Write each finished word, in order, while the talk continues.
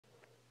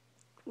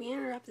We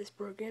interrupt this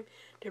program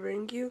to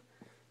bring you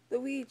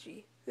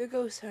Luigi, the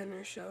Ghost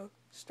Hunter Show,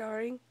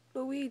 starring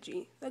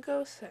Luigi, the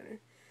Ghost Hunter.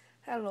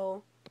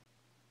 Hello.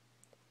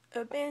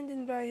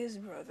 Abandoned by his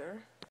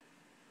brother,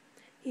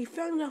 he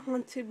found a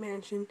haunted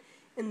mansion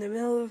in the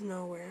middle of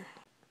nowhere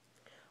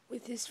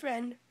with his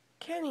friend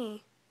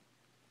Kenny.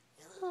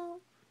 Hello.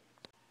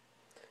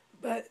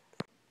 But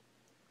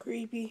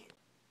creepy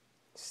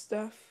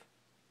stuff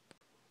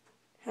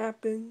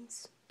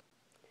happens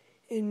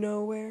in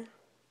nowhere.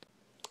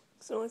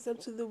 So it's up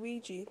to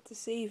Luigi to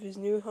save his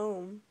new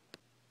home.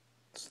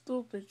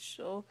 Stupid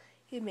show.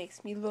 It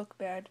makes me look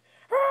bad.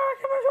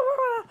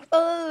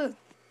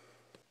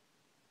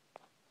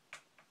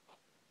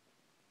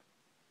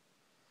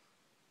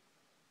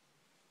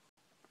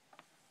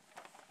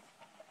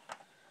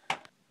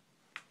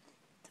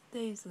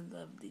 Today's a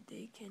lovely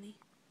day, Kenny.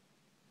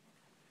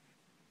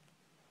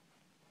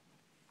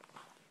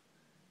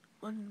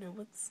 Wonder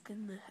what's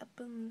gonna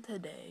happen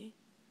today.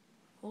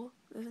 Oh,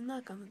 there's a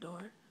knock on the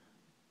door.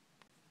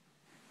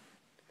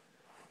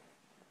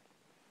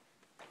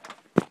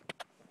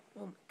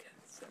 Oh my god,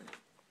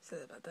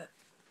 sorry about that.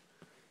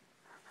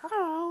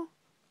 Hello,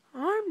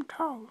 I'm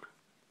Toad.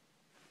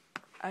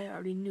 I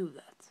already knew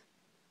that.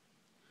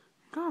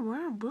 No,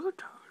 I'm Blue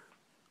Toad.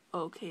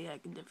 Okay, I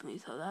can definitely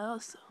tell that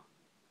also.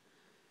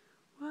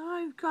 Well,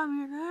 I've come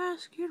here to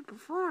ask you to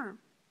perform.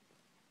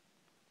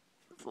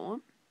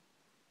 Perform?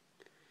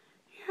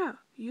 Yeah,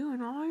 you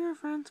and all your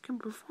friends can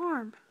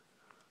perform.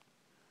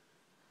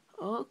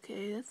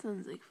 Okay, that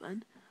sounds like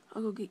fun.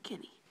 I'll go get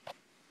Kenny.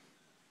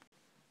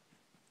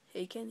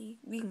 Hey Kenny,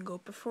 we can go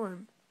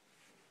perform.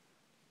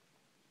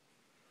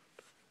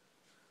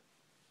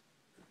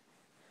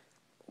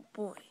 Oh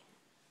boy.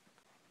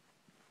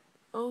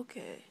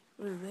 Okay,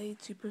 we're ready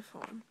to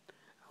perform.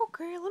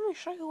 Okay, let me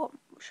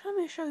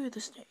show you the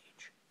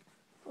stage.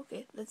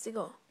 Okay, let's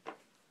go.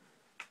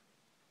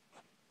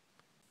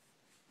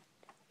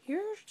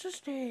 Here's the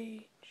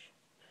stage.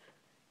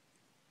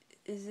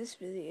 Is this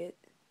really it?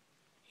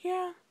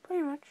 Yeah,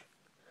 pretty much.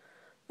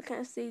 What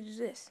kind of stage is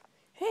this?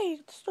 Hey, you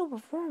can still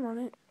perform on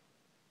it.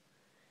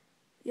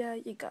 Yeah,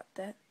 you got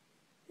that.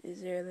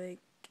 Is there like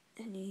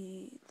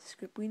any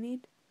script we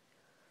need?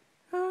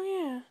 Oh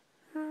yeah.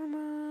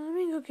 Let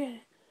me go get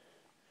it.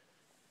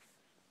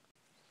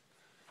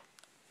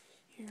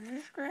 Here's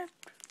the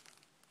script.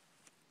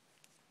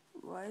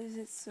 Why is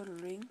it so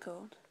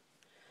wrinkled?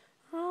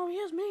 Oh,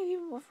 yes, many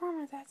people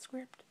perform with that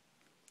script.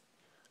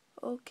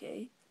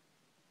 Okay.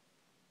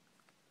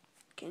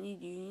 Kenny,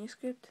 do you need a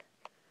script?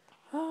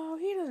 Oh,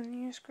 he doesn't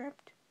need a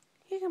script.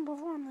 He can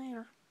perform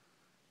later.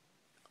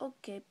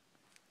 Okay.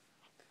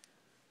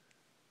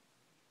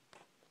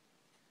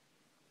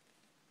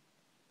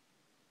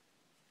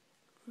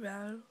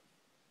 Brown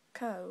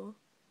cow.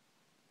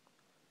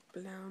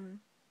 Brown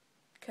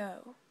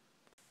cow.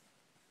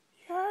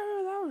 Yeah,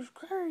 that was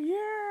great.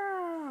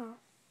 Yeah.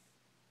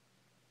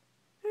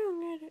 I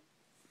don't get it.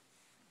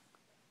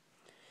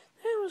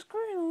 That was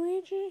great,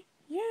 Luigi.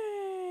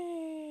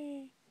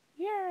 Yay.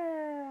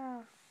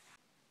 Yeah.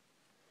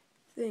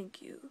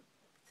 Thank you.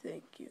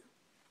 Thank you.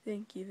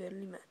 Thank you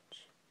very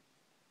much.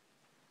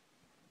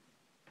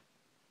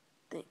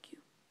 Thank you.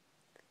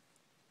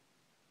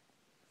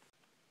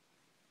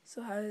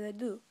 So how did I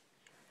do?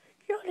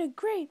 You did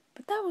great,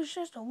 but that was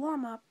just a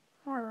warm-up.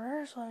 Or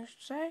rehearsal, I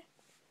should say.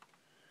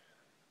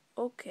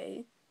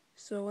 Okay.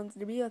 So when's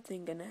the real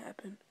thing gonna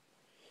happen?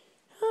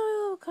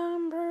 Oh, it'll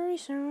come very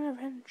soon,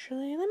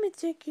 eventually. Let me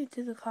take you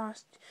to the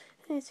Let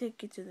me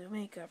take you to the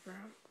makeup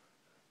room.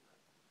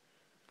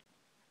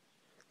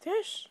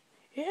 This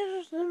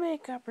is the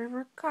makeup room,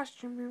 or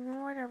costume room,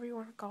 or whatever you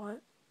want to call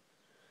it.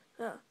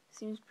 Oh,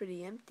 seems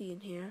pretty empty in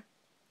here.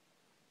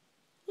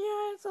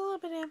 Yeah, it's a little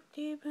bit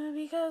empty, but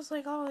because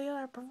like all the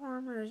other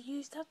performers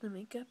used up the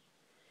makeup.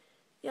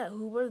 Yeah,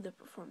 who were the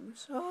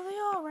performers? Oh, they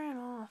all ran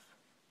off.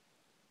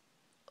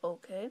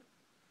 Okay.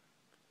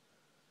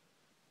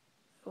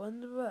 I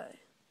wonder why.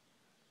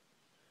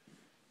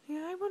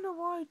 Yeah, I wonder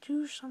why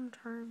too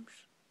sometimes.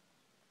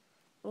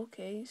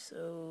 Okay,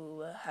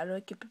 so how do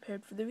I get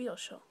prepared for the real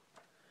show?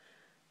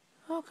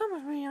 Oh, come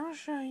with me, I'll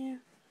show you.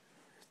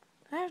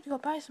 I have to go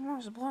buy some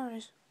more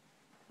supplies.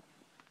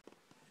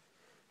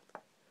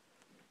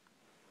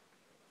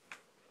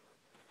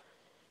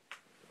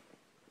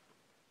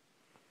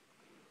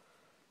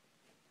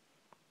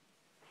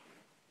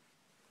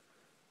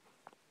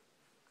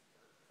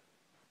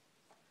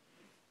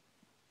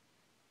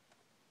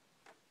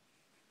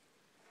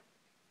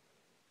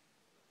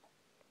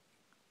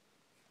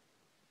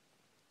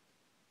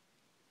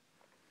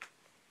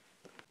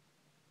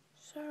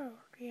 So,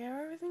 do you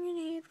have everything you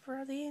need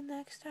for the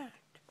next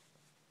act?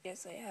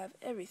 Yes, I have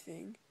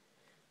everything,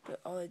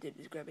 but all I did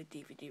was grab a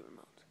DVD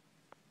remote.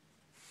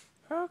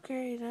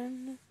 Okay,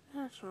 then.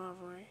 That's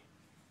lovely.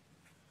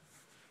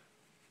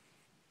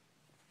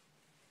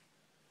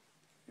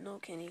 No,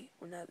 Kenny,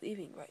 we're not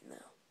leaving right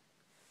now.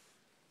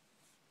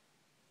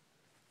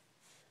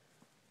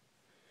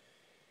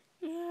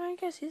 Yeah, I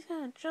guess he's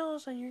kind of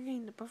jealous that you're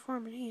getting to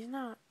perform and he's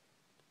not.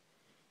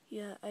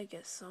 Yeah, I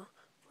guess so.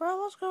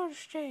 Well, let's go to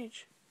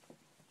stage.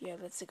 Yeah,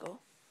 let's go.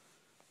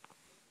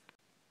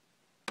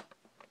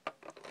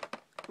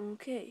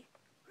 Okay,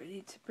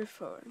 ready to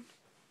perform.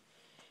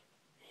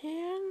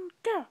 And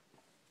go.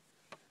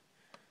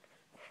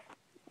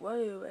 What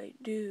do I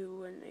do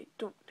when I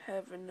don't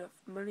have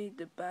enough money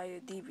to buy a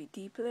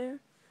DVD player?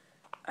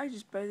 I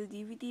just buy the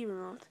DVD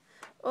remote.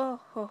 Oh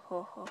ho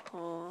ho ho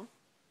ho.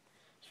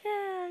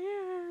 Yeah,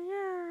 yeah,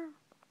 yeah.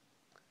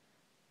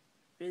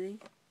 Really?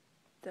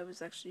 That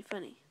was actually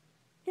funny.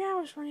 Yeah,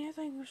 it was funny. I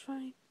think it was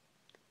funny.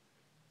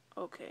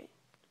 Okay.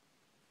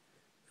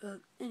 Well,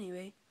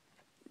 anyway,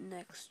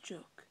 next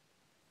joke.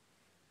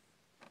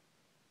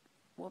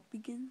 What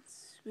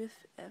begins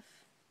with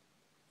F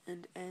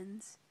and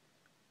ends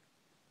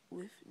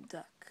with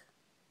duck?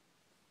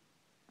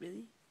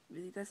 Really?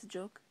 Really? That's a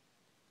joke?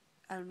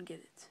 I don't get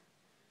it.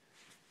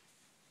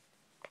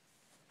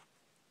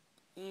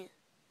 Yeah.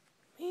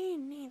 Me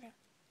neither.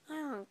 I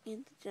don't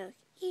get the joke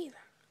either.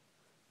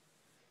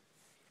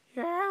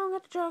 Yeah, I don't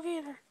get the joke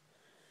either.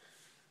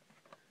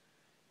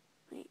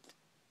 Wait.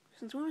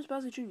 Since when was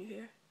Bowser Jr.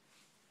 here?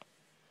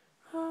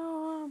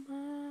 Oh,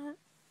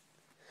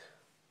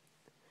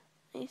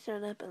 but he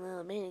showed up a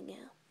little bit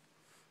ago.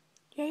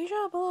 Yeah, he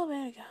showed up a little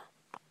bit ago.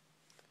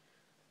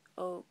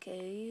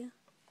 Okay.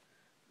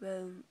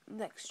 Well,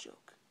 next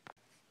joke.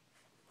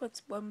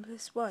 What's 1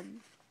 plus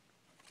 1?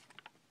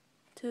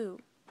 2.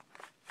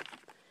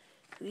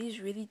 Are these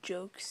really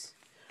jokes?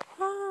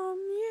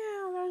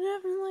 Yeah, they're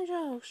definitely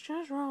jokes.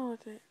 Just roll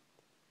with it.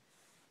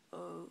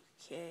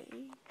 Okay.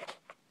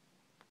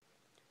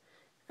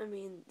 I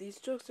mean, these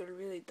jokes are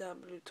really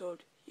dumb, Blue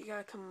Toad. You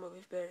gotta come up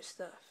with better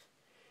stuff.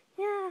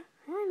 Yeah,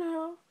 I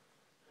know.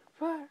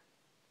 But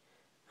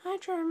I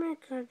try to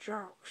make good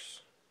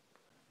jokes.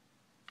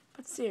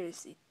 But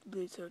seriously,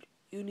 Blue Toad,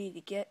 you need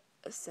to get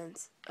a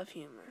sense of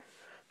humor.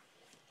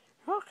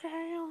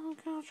 Okay,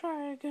 I'll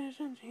try to get a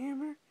sense of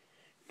humor.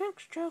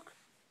 Next joke.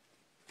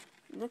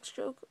 Next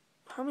joke?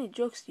 How many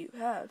jokes do you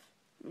have?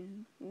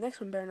 The next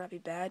one better not be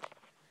bad.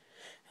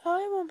 Oh,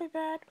 it won't be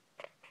bad.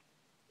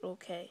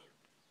 Okay.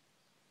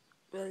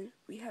 Well,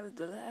 we have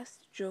the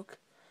last joke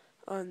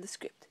on the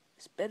script.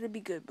 This better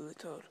be good, Blue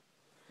Toad.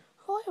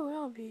 Oh, it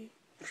will be.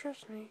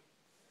 Trust me.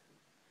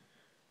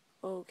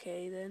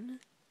 Okay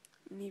then,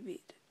 let me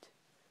read it.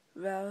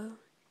 Val,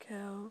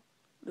 cow,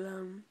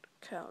 blum,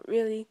 cow.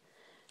 Really?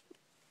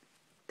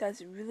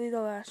 That's really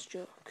the last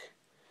joke.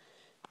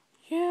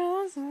 Yeah,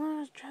 that's the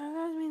last joke.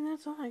 I mean,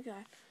 that's all I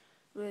got.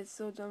 But it's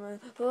so dumb.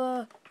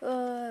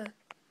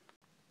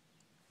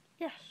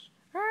 Yes.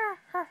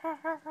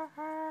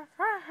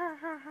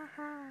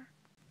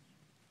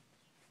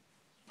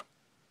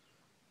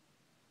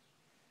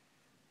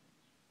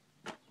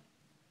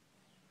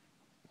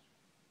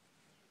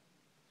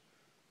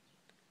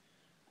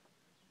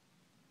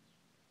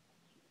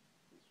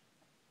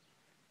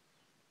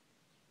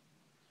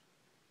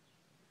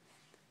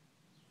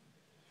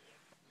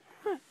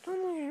 Don't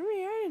look at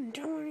me. I didn't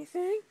do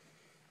anything.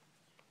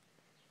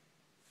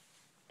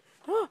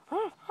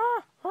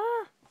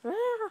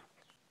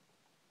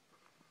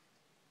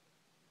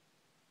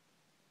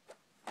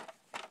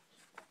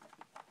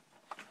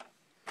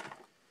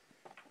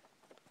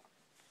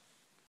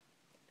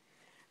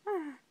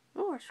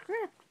 Oh, a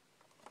script.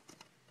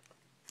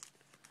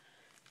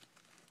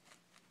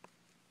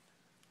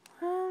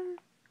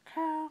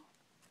 Cow.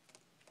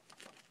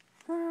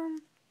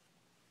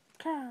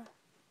 Cow.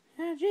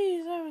 Yeah,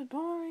 geez, that was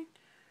boring.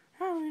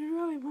 That was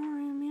really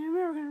boring. I mean, I'm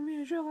never gonna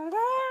read a joke like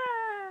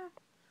that.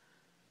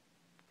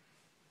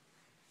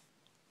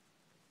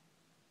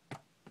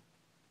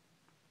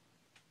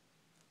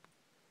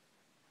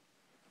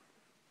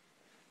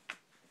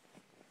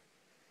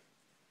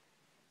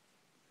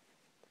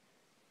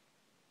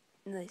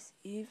 Nice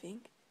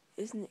evening,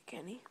 isn't it,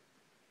 Kenny?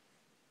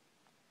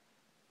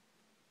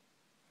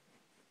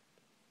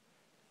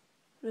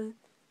 We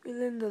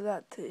learned a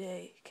lot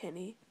today,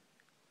 Kenny.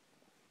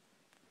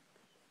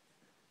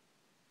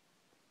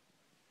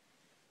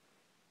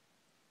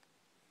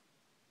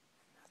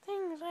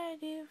 Things I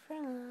do for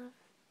love.